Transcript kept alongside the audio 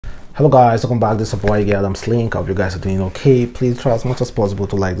Hello guys, welcome back. This is boy Adamslink. Hope you guys are doing okay. Please try as much as possible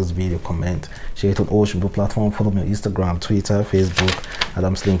to like this video, comment, share it on all social platform. Follow me on Instagram, Twitter, Facebook,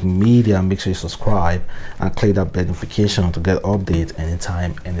 adamslinkmedia. Make sure you subscribe and click that bell notification to get updates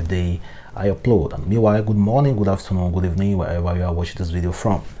anytime, any day I upload. And meanwhile, good morning, good afternoon, good evening, wherever you are watching this video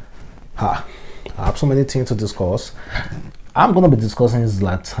from. I have so many things to discuss. I'm gonna be discussing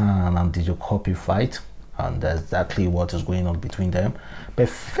Zlatan and DJ Cuppy fight, and that's exactly what is going on between them. But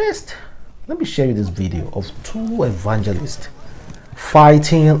first, let me share you this video of two evangelists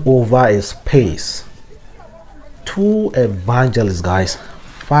fighting over a space. Two evangelists, guys,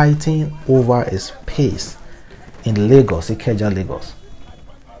 fighting over a space in Lagos, Ikeja, Lagos.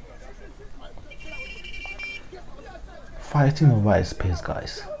 Fighting over a space,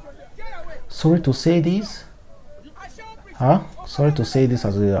 guys. Sorry to say this. Sorry to say this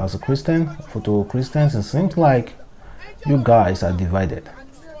as a Christian, to Christians, it seems like you guys are divided.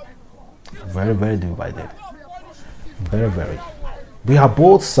 Very, very divided. Very, very. We are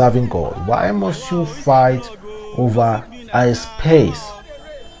both serving God. Why must you fight over a space?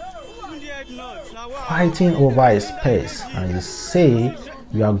 Fighting over a space, and you say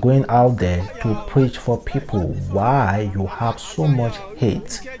you are going out there to preach for people. Why you have so much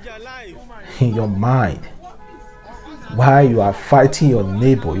hate in your mind? Why you are fighting your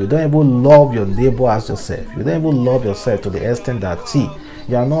neighbor? You don't even love your neighbor as yourself. You don't even love yourself to the extent that, see,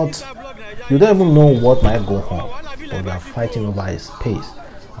 you are not, you don't even know what might go on, but you are fighting over a space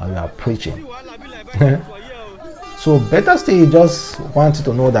and you are preaching. So better still, you just want you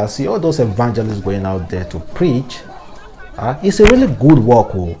to know that, see, all those evangelists going out there to preach, it's a really good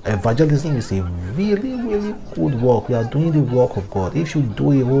work. Evangelism is a really, really good work. You are doing the work of God. If you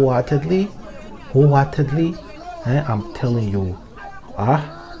do it wholeheartedly, I'm telling you,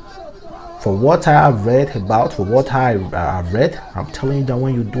 for what I have read about, for what I have read, I'm telling you that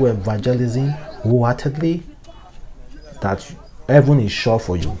when you do evangelism wholeheartedly, that heaven is sure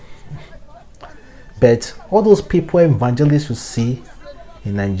for you. But all those people, evangelists you see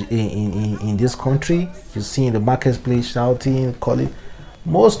in this country, you see in the marketplace shouting, calling,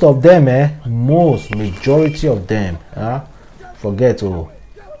 most of them, majority of them, forget,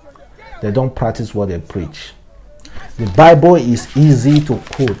 they don't practice what they preach. The Bible is easy to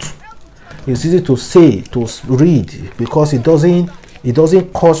quote. It's easy to say, to read, because it doesn't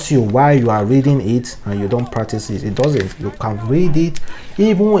cost you while you are reading it and you don't practice it. It doesn't. You can read it.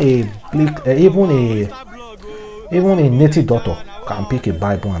 Even a native doctor can pick a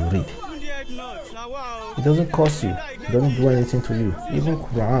Bible and read. It doesn't cost you. It doesn't do anything to you. Even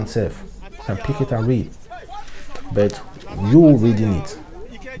Quran itself can pick it and read. But you reading it,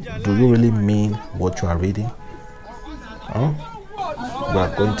 do you really mean what you are reading? You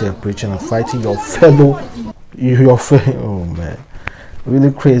are going to a preaching and fighting your fellow, oh man,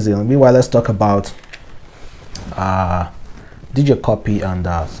 really crazy. Meanwhile, let's talk about DJ Cuppy and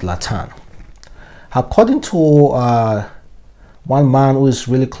Zlatan. According to one man who is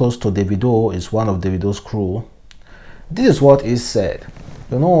really close to Davido, is one of Davido's crew, this is what he said.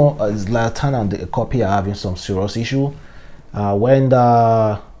 You know, Zlatan and the Cuppy are having some serious issue. When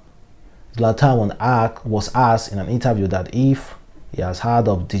Zlatan was asked in an interview that if he has heard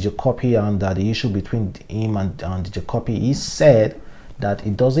of DJ Cuppy and the issue between him and DJ Cuppy, he said that he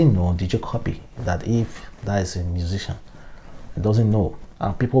doesn't know DJ Cuppy, that if that is a musician, he doesn't know.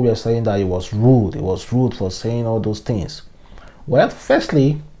 And people were saying that he was rude for saying all those things. Well,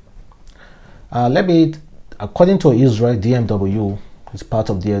 firstly, according to Israel DMW, is part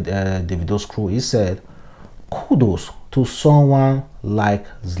of the Davido's crew, he said, kudos to someone like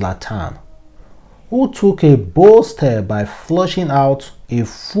Zlatan, who took a bold step by flushing out a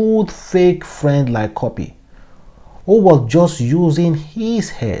full fake friend like Cuppy, who was just using his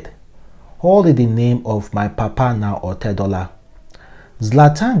head, all in the name of my papa now or $10.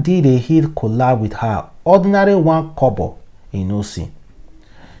 Zlatan did a hit collab with her, ordinary one kobo in OC.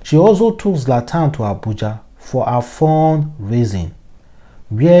 She also took Zlatan to Abuja for a fundraising,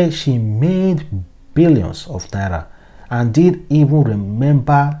 where she made billions of naira and did even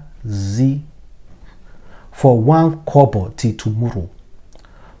remember Z for one kobo till tomorrow.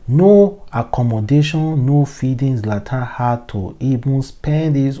 No accommodation, no feeding. Zlatan had to even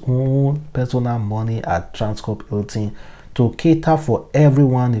spend his own personal money at Transcorp Hilton to cater for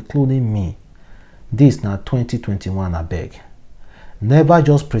everyone, including me. This now 2021, I beg. Never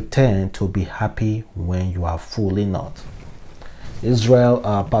just pretend to be happy when you are fully not. Israel,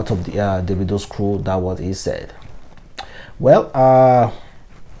 part of the Davido's crew, that what he said. Well,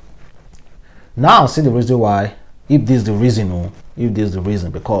 now see the reason why, if this is the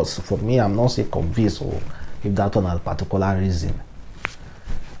reason, because for me, I'm not so convinced if that one has a particular reason.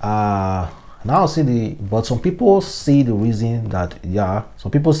 now but some people see the reason that, yeah,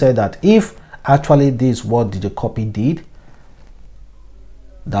 some people say that if actually this is what the Cuppy did,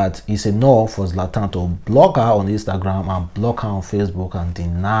 that is enough for Zlatan to block her on Instagram and block her on Facebook and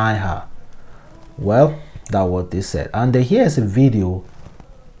deny her. Well, that's what they said. And here's a video.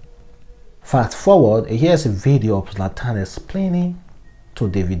 Fast forward, here's a video of Zlatan explaining to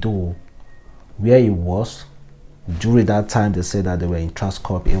Davido where he was during that time. They said that they were in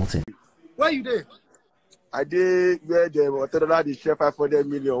Trustcorp Hilton. Where you there? I did where they share 500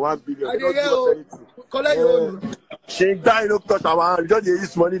 million, 1 billion. I did collect your own. She die no touch our hand. Just they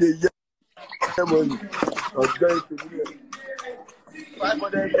use money, they get money.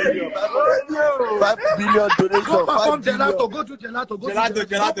 500 million, 5 billion donation. Go perform gelato, go to gelato, go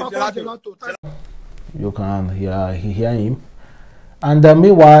gelato. You can hear him. And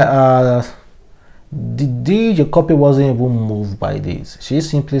meanwhile, the DJ Cuppy wasn't even moved by this. She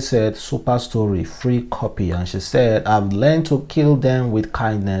simply said, super story, free Cuppy. And she said, I've learned to kill them with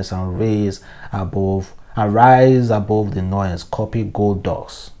kindness and rise above the noise. Cuppy gold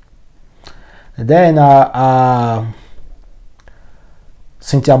dogs. And then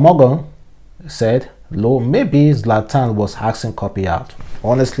Cynthia Morgan said, maybe Zlatan was asking Cuppy out.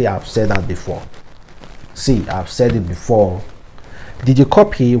 Honestly, I've said that before. See, I've said it before. DJ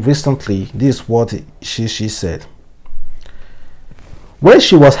Cuppy recently, this is what she said. When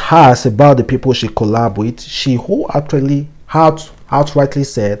she was asked about the people she collabed with, she outrightly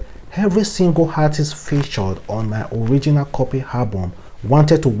said, every single artist featured on my original Cuppy album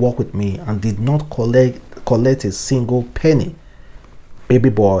wanted to work with me and did not collect a single penny. Baby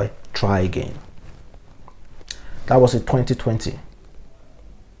boy, try again. That was in 2020.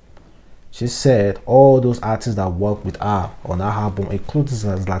 She said all those artists that worked with her on her album, including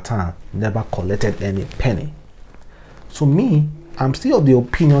Zlatan, never collected any penny. So me, I'm still of the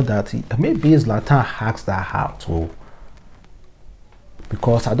opinion that maybe Zlatan hacks that out. So,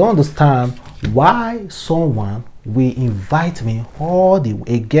 because I don't understand why someone will invite me all the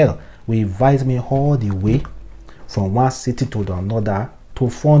way, a girl will invite me all the way from one city to another to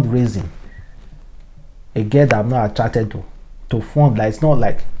fundraising. A girl that I'm not attracted to fund, like, it's not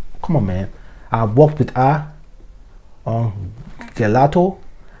like, come on man, I worked with her on gelato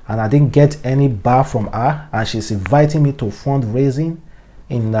and I didn't get any bar from her, and she's inviting me to fundraising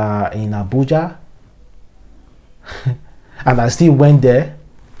in Abuja and I still went there.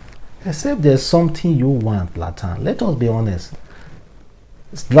 Except there's something you want, Zlatan. Let us be honest.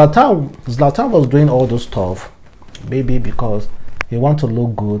 Zlatan was doing all those stuff maybe because he want to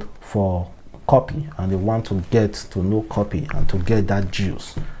look good for Cuppy and they want to get to know Cuppy and to get that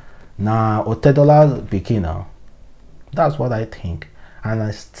juice. Now $10 bikini. That's what I think, and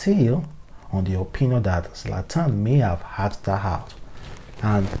I still on the opinion that Zlatan may have asked her out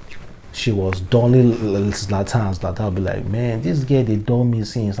and she was dulling Zlatan. Zlatan will be like, man, this girl they done me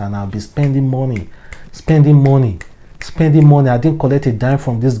since and I'll be spending money. I didn't collect a dime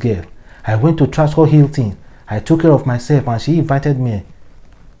from this girl. I went to Trustcorp Hilton. I took care of myself and she invited me.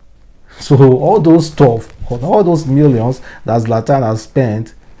 So all those stuff, all those millions that Zlatan has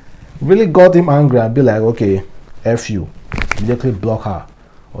spent really got him angry and be like, okay, F you. Immediately block her.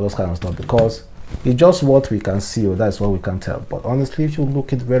 All those kind of stuff, because it's just what we can see, or that's what we can tell. But honestly, if you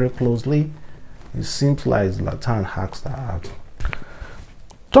look it very closely, it seems like Zlatan hacks that out.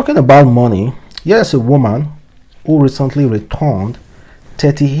 Talking about money, here's a woman who recently returned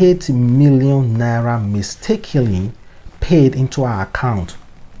 38 million naira mistakenly paid into her account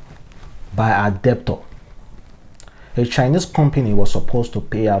by her debtor. A Chinese company was supposed to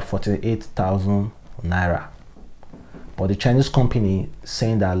pay her 48,000 naira. But the Chinese company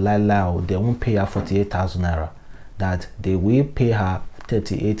saying that they won't pay her 48,000 naira, that they will pay her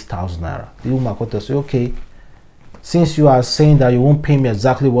 38,000 naira. The woman could say, okay, since you are saying that you won't pay me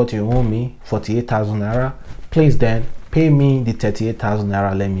exactly what you owe me, 48,000 naira, please then pay me the 38,000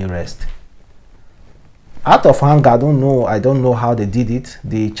 naira, let me rest. Out of anger, I don't know how they did it.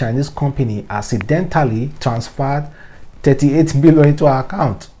 The Chinese company accidentally transferred 38 million into her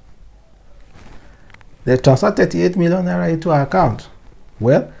account. They transferred 38 million naira into her account.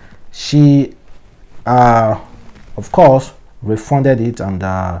 Well, she of course refunded it, and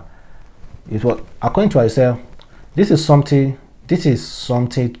it was, according to herself, this is something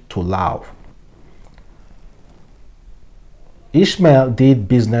to love. Ishmael did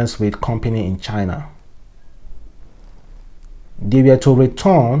business with company in China. They were to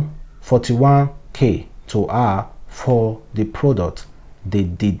return 41k to her for the product they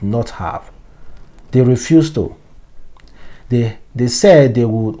did not have. They refused to. They said they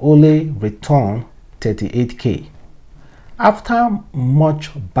would only return 38k. After much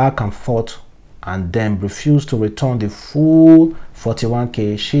back and forth and then refused to return the full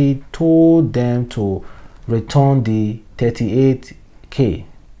 41k, she told them to return the 38k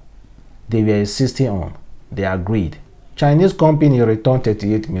they were insisting on. They agreed. Chinese company returned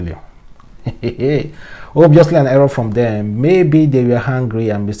 38 million. Obviously an error from them. Maybe they were hungry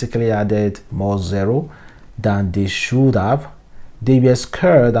and mistakenly added more zero than they should have. They were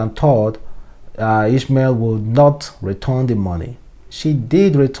scared and thought Ishmael would not return the money. She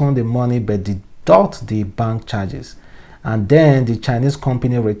did return the money but deduct the bank charges, and then the Chinese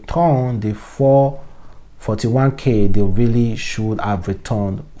company returned the 441k they really should have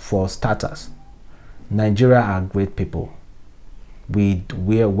returned. For starters, Nigeria are great people.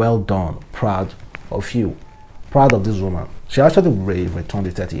 We're well done. Proud of you. Proud of this woman. She actually returned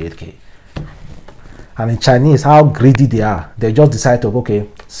the 38k. And in Chinese, how greedy they are. They just decide to, okay,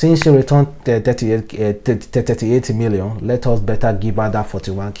 since she returned 38 million, let us better give her that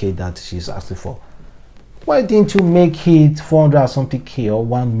 41k that she's asking for. Why didn't you make it 400 or something k or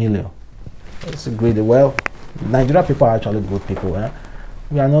 1 million? It's greedy. Well, Nigeria people are actually good people.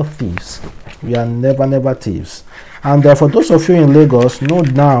 We are not thieves. We are never thieves. And for those of you in Lagos, know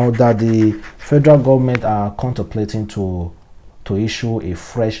now that the federal government are contemplating to issue a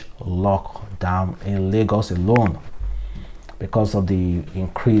fresh lockdown in Lagos alone because of the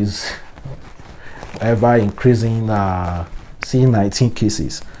ever increasing C19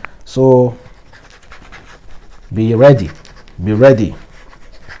 cases. So be ready.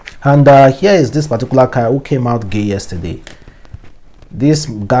 And here is this particular guy who came out gay yesterday. This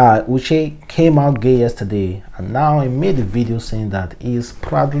guy Uche came out gay yesterday, and now he made a video saying that he is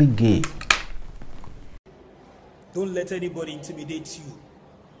proudly gay. Don't let anybody intimidate you.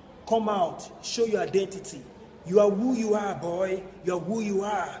 Come out, show your identity. You are who you are, boy. You are who you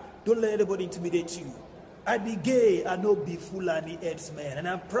are. Don't let anybody intimidate you. I be gay, I know be Fulani headsman, and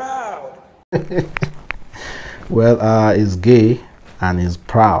I'm proud. Well, he's gay and he's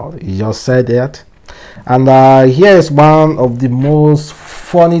proud. He just said that. And here is one of the most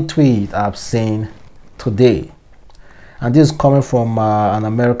funny tweets I've seen today. And this is coming from an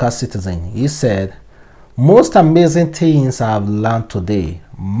American citizen. He said, "Most amazing things I've learned today.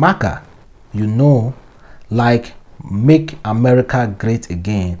 MAGA, you know, like make America great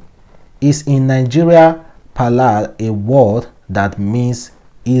again, is in Nigeria Pala a word that means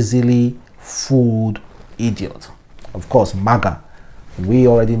easily fooled idiot." Of course, MAGA. We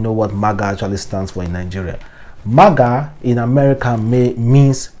already know what MAGA actually stands for in Nigeria. MAGA in America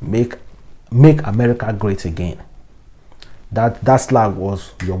means make America great again. That slang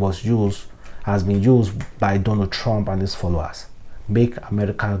has been used by Donald Trump and his followers. Make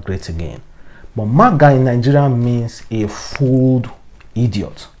America great again. But MAGA in Nigeria means a fooled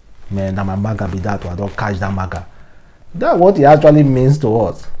idiot. Man, that my MAGA be that, or I don't catch that MAGA. That's what it actually means to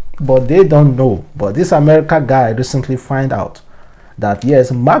us. But they don't know. But this America guy recently find out that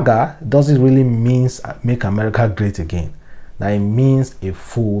yes, MAGA doesn't really means make America great again. That it means a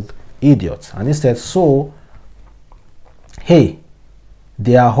fooled idiot. And he said, so, hey,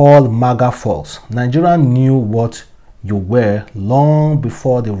 they are all MAGA false. Nigeria knew what you were long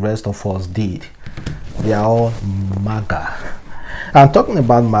before the rest of us did. They are all MAGA. And talking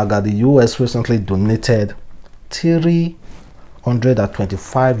about MAGA, the US recently donated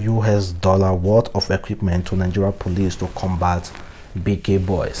 $325 worth of equipment to Nigeria police to combat BK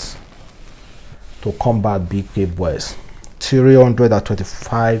boys.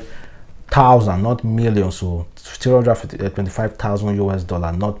 325,000, not millions. So 325,000 US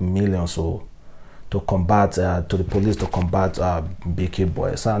dollar, not millions. So to combat to the police to combat BK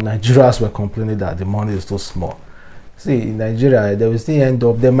boys. And Nigerians were complaining that the money is too small. See, in Nigeria, they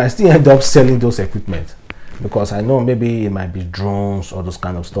might still end up selling those equipment, because I know maybe it might be drones or those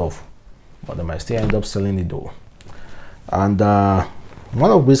kind of stuff, but they might still end up selling it though. And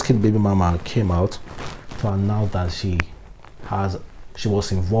one of Wizkid Babymama came out to announce that she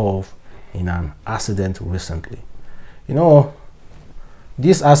was involved in an accident recently. You know,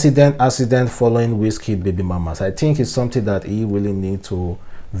 this accident following Wizkid Babymama, I think it's something that he really need to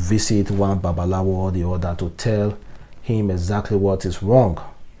visit one babalawo or the other to tell him exactly what is wrong,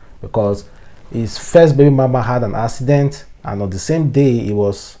 because his first baby mama had an accident, and on the same day it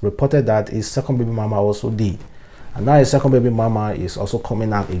was reported that his second baby mama also did. And now his second baby mama is also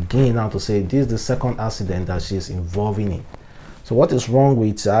coming out again now to say this is the second accident that she's involved in. So what is wrong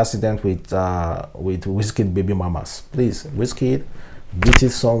with the accident with Wizkid Babymamas? Please, Wizkid, visit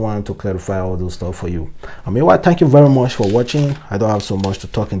someone to clarify all those stuff for you. Meanwhile, thank you very much for watching. I don't have so much to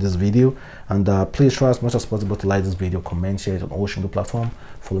talk in this video, and please try as much as possible to like this video, comment, share it on all social media platforms.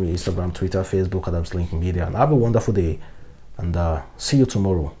 Follow me on Instagram, Twitter, Facebook, Adamslinkmedia, and have a wonderful day. and see you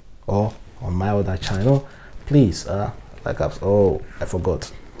tomorrow, or on my other channel. Please, I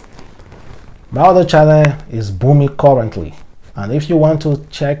forgot. My other channel is booming currently, and if you want to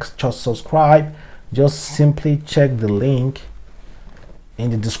just subscribe, just simply check the link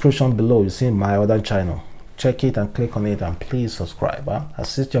in the description below. You see my other channel, check it and click on it, and please subscribe.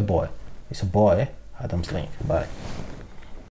 Assist your boy. It's your boy Adamslink. Bye.